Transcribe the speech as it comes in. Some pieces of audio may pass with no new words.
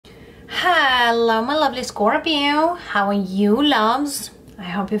Hello my lovely Scorpio, how are you loves? I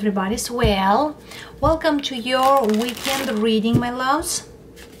hope everybody's well. Welcome to your weekend reading my loves.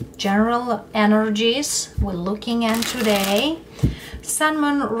 General energies we're looking at today. Sun,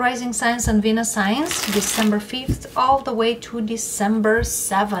 Moon, Rising Signs and Venus Signs, December 5th all the way to December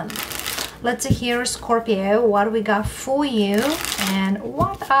 7th. Let's see here, Scorpio, what we got for you and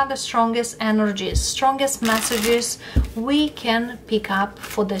what are the strongest energies, strongest messages we can pick up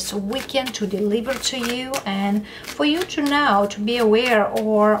for this weekend to deliver to you and for you to know, to be aware,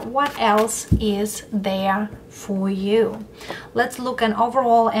 or what else is there for you. Let's look at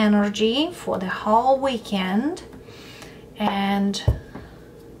overall energy for the whole weekend. And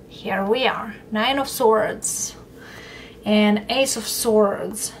here we are, Nine of Swords and Ace of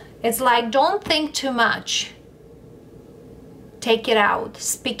Swords. It's like, don't think too much. Take it out,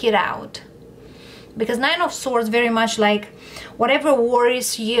 speak it out. Because Nine of Swords very much like whatever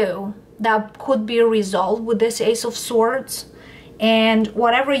worries you that could be resolved with this Ace of Swords, and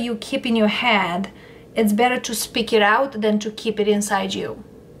whatever you keep in your head, it's better to speak it out than to keep it inside you.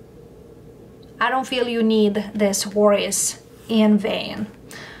 I don't feel you need these worries in vain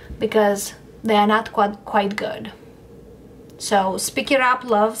because they are not quite good. So speak it up,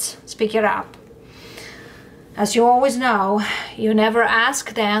 loves, speak it up. As you always know, you never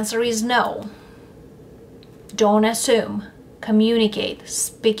ask, the answer is no. Don't assume, communicate,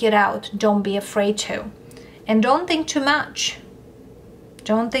 speak it out, don't be afraid to. And don't think too much.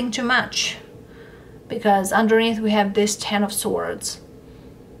 Don't think too much. Because underneath we have this Ten of Swords.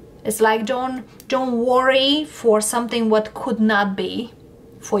 It's like don't worry for something what could not be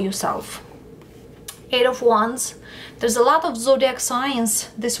for yourself. Eight of Wands. There's a lot of zodiac signs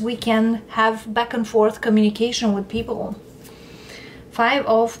this weekend have back and forth communication with people. Five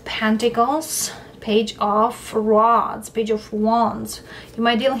of Pentacles, Page of Rods, Page of Wands. You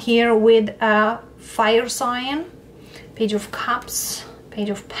might deal here with a fire sign, Page of Cups, Page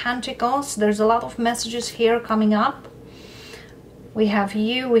of Pentacles. There's a lot of messages here coming up. We have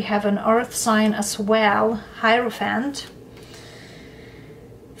you, we have an earth sign as well, Hierophant.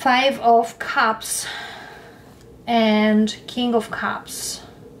 Five of Cups and King of Cups.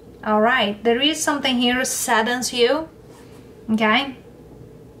 All right, there is something here that saddens you, okay?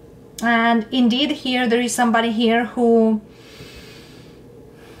 And indeed here there is somebody here who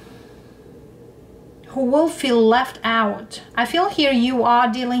will feel left out. I feel here you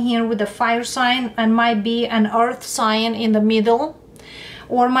are dealing here with a fire sign and might be an earth sign in the middle,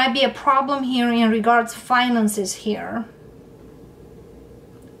 or might be a problem here in regards to finances here,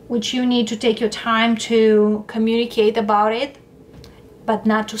 which you need to take your time to communicate about it, but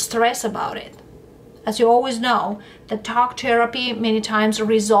not to stress about it. As you always know, the talk therapy many times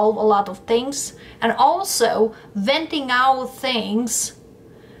resolve a lot of things, and also venting out things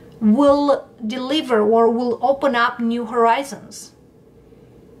will deliver or will open up new horizons.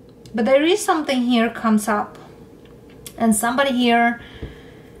 But there is something here comes up, and somebody here,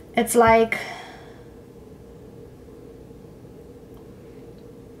 it's like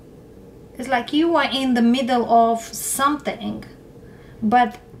you are in the middle of something,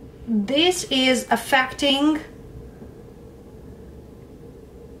 but this is affecting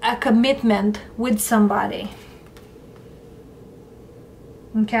a commitment with somebody.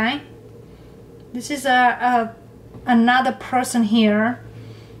 Okay, this is another person here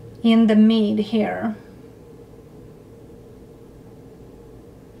in the mid here,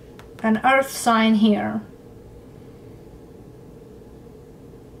 an earth sign here.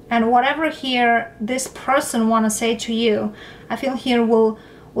 And whatever here this person want to say to you, I feel here will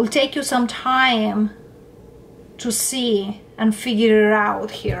take you some time to see and figure it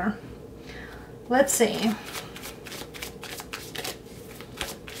out here. Let's see.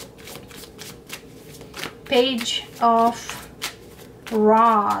 Page of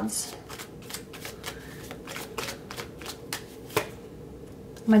Rods.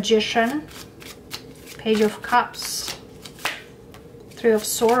 Magician. Page of Cups. Three of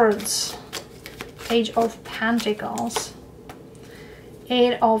Swords, Page of Pentacles,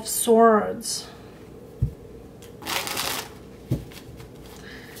 Eight of Swords.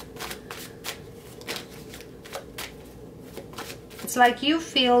 It's like you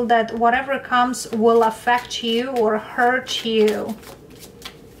feel that whatever comes will affect you or hurt you.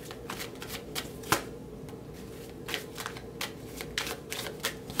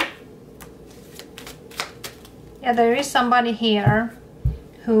 Yeah, there is somebody here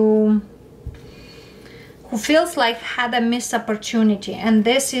who feels like had a missed opportunity, and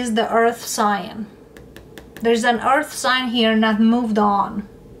this is the earth sign. There's an earth sign here not moved on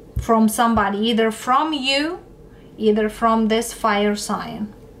from somebody, either from you, either from this fire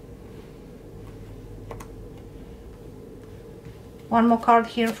sign. One more card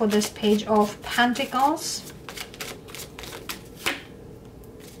here for this Page of Pentacles.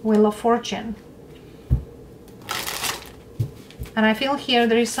 Wheel of Fortune. And I feel here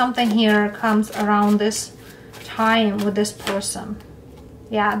there is something here comes around this time with this person.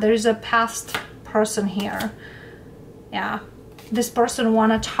 Yeah, there is a past person here. Yeah, this person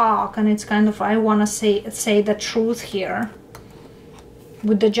want to talk, and it's kind of, I want to say the truth here.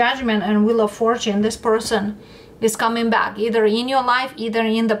 With the Judgment and Wheel of Fortune, this person is coming back, either in your life, either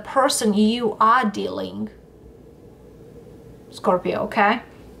in the person you are dealing. Scorpio, okay?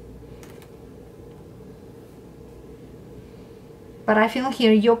 But I feel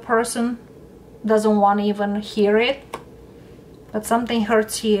here your person doesn't want to even hear it, but something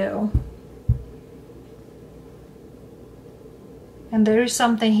hurts you. And there is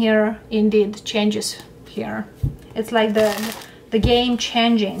something here, indeed, changes here. It's like the game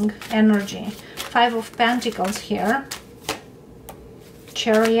changing energy. 5 of Pentacles here.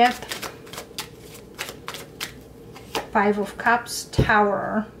 Chariot. 5 of Cups,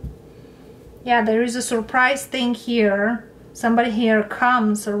 Tower. Yeah, there is a surprise thing here. Somebody here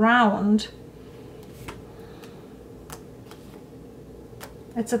comes around.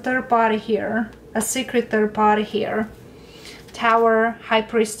 It's a third party here. A secret third party here. Tower, High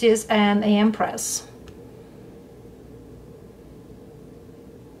Priestess, and the Empress.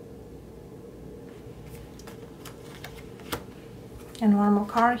 And one more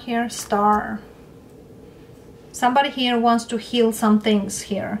card here, Star. Somebody here wants to heal some things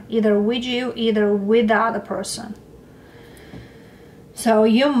here, either with you, either with the other person. So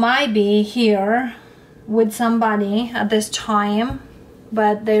you might be here with somebody at this time,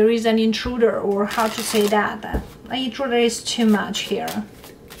 but there is an intruder, or how to say that. An intruder is too much here.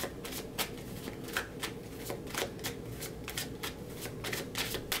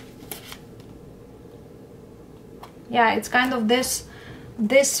 Yeah, it's kind of this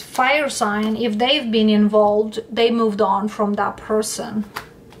fire sign, if they've been involved, they moved on from that person.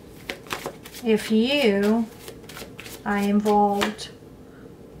 If you are involved,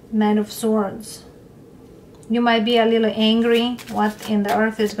 Knight of Swords. You might be a little angry. What in the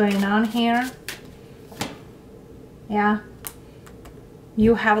earth is going on here? Yeah.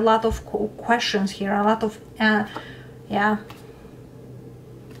 You have a lot of questions here. A lot of... yeah.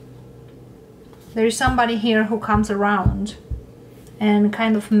 There is somebody here who comes around and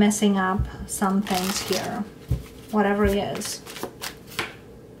kind of messing up some things here. Whatever it is.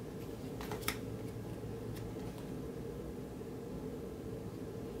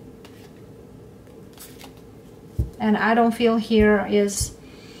 And I don't feel here is...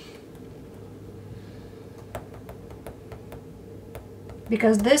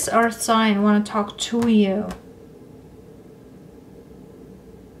 because this earth sign want to talk to you.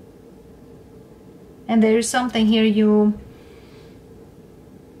 And there is something here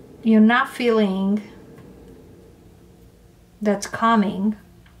you're not feeling that's coming.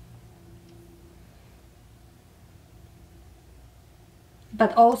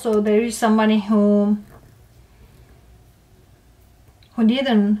 But also there is somebody who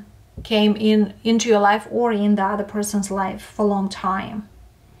didn't came into your life or in the other person's life for a long time.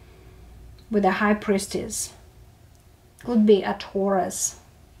 With a High Priestess. Could be a Taurus.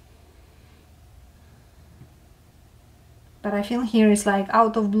 But I feel here it's like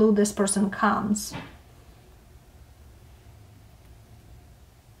out of blue this person comes.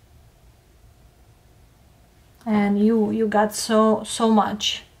 And you got so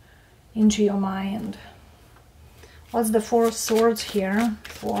much into your mind. What's the 4 of Swords here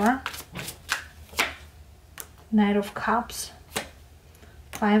for? Knight of Cups,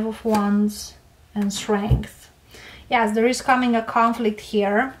 5 of Wands, and Strength. Yes, there is coming a conflict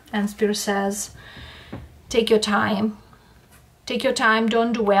here, and Spirit says, take your time. Take your time,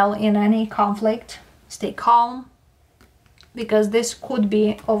 don't dwell in any conflict. Stay calm, because this could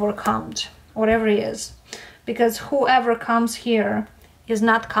be overcome, whatever it is. Because whoever comes here is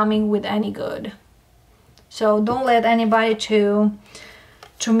not coming with any good. So don't let anybody to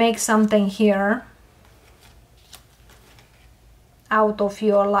make something here out of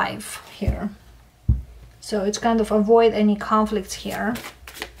your life here. So it's kind of avoid any conflicts here.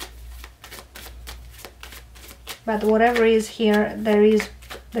 But whatever is here, there is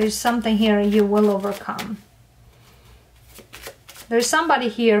something here you will overcome. There's somebody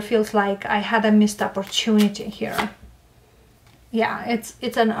here feels like I had a missed opportunity here. Yeah,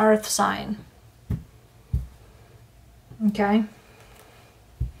 it's an earth sign. Okay.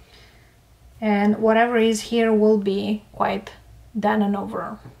 And whatever is here will be quite done and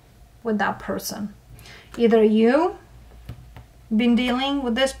over with that person. Either you been dealing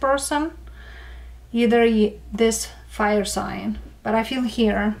with this person, either this fire sign But I feel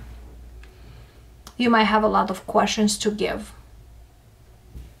here you might have a lot of questions to give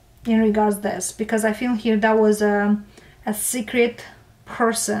in regards to this, because I feel here that was a secret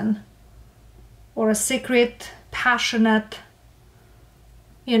person or a secret passionate,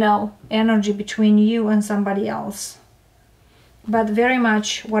 you know, energy between you and somebody else. But very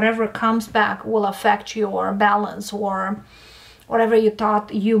much whatever comes back will affect your balance or whatever you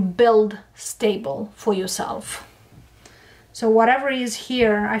thought you build stable for yourself. So whatever is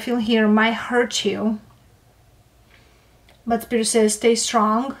here, I feel here might hurt you, but Spirit says stay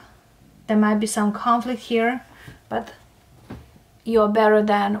strong. There might be some conflict here, but you're better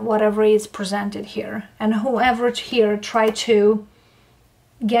than whatever is presented here. And whoever here try to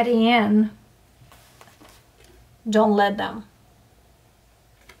get in, don't let them.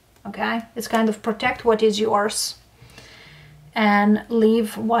 Okay? It's kind of protect what is yours and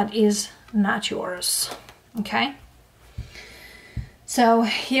leave what is not yours. Okay? So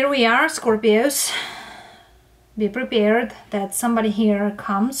here we are, Scorpios. Be prepared that somebody here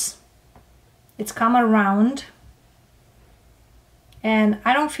comes. It's come around. And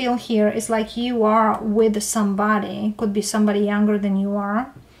I don't feel here, it's like you are with somebody. Could be somebody younger than you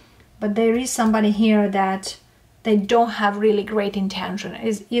are. But there is somebody here that they don't have really great intention.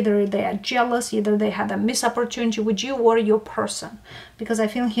 Is either they are jealous, either they had a missed opportunity with you or your person. Because I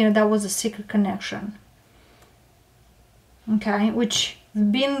feel here that was a secret connection. Okay, which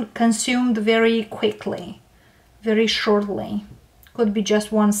been consumed very quickly, very shortly. Could be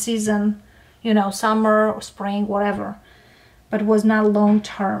just one season, you know, summer or spring, whatever. But was not long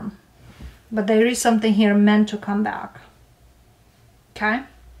term. But there is something here meant to come back. Okay?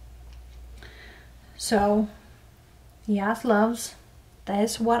 So, yes, loves, that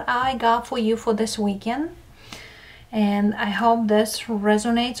is what I got for you for this weekend. And I hope this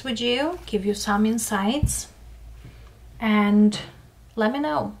resonates with you, give you some insights. And let me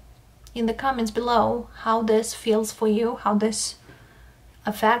know in the comments below how this feels for you, how this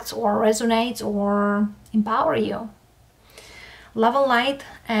affects or resonates or empower you. Love and light,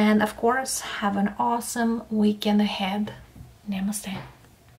 and of course, have an awesome weekend ahead. Namaste.